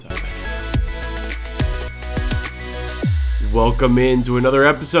Welcome into another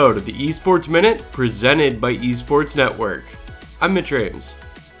episode of the Esports Minute presented by Esports Network. I'm Mitch Ames.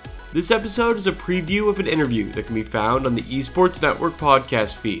 This episode is a preview of an interview that can be found on the Esports Network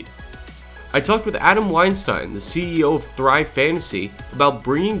podcast feed. I talked with Adam Weinstein, the CEO of Thrive Fantasy, about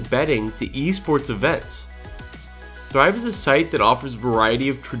bringing betting to esports events. Thrive is a site that offers a variety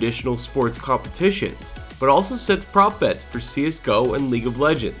of traditional sports competitions, but also sets prop bets for CSGO and League of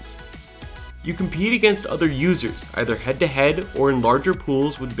Legends. You compete against other users, either head-to-head or in larger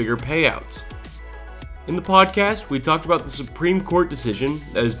pools with bigger payouts. In the podcast, we talked about the Supreme Court decision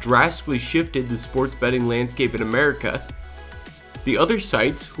that has drastically shifted the sports betting landscape in America, the other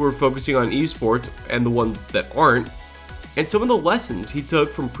sites who are focusing on esports and the ones that aren't, and some of the lessons he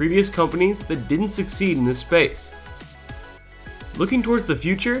took from previous companies that didn't succeed in this space. Looking towards the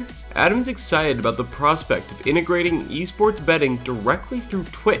future, Adam's excited about the prospect of integrating esports betting directly through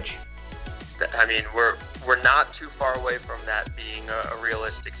Twitch. I mean, we're not too far away from that being a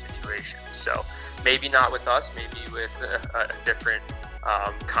realistic situation. So maybe not with us, maybe with a different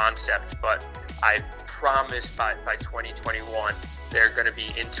concept. But I promise by 2021, they're going to be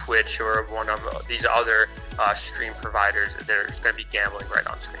in Twitch or one of these other stream providers. There's going to be gambling right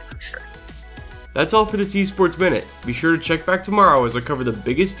on screen for sure. That's all for this Esports Minute. Be sure to check back tomorrow as I cover the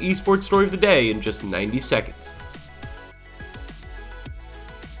biggest esports story of the day in just 90 seconds.